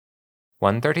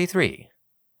133.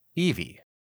 Eevee.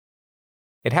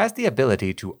 It has the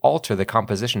ability to alter the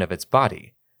composition of its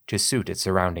body to suit its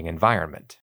surrounding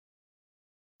environment.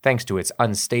 Thanks to its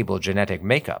unstable genetic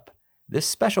makeup, this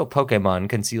special Pokémon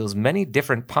conceals many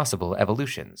different possible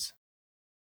evolutions.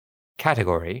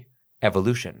 Category: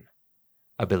 Evolution.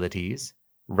 Abilities: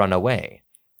 Run Away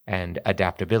and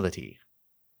Adaptability.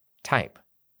 Type: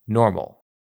 Normal.